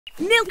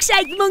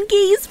Milkshake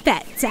Monkey's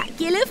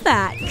Pet-tacular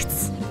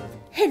Facts.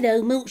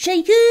 Hello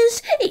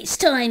Milkshakers, it's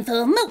time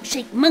for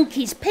Milkshake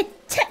Monkey's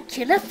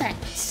Pet-tacular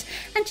Facts,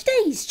 and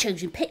today's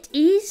chosen pet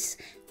is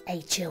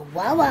a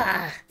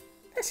Chihuahua.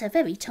 That's a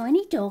very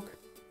tiny dog.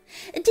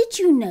 Did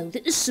you know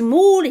that the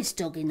smallest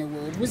dog in the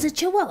world was a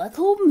Chihuahua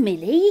called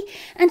Millie,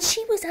 and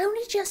she was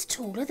only just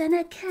taller than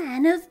a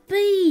can of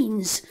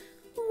beans?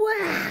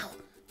 Wow,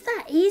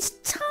 that is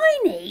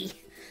tiny!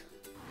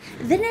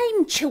 The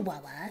name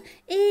Chihuahua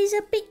is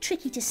a bit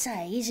tricky to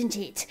say, isn't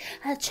it?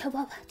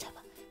 Chihuahua.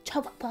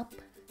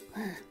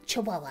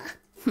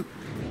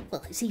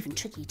 Well, it's even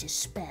tricky to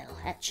spell,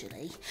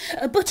 actually.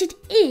 But it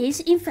is,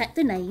 in fact,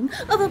 the name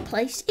of a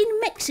place in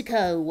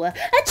Mexico.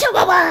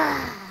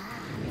 Chihuahua!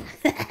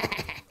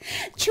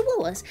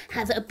 Chihuahuas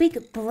have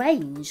big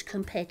brains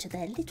compared to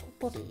their little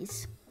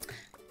bodies.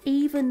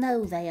 Even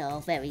though they are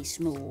very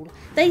small,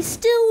 they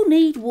still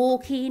need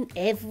walking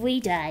every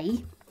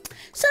day.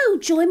 So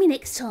join me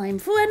next time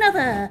for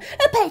another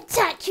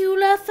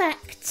Pet-tacular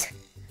Fact.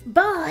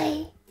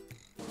 Bye!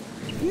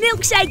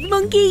 Milkshake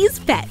Monkey's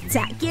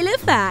Pet-tacular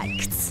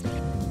Facts.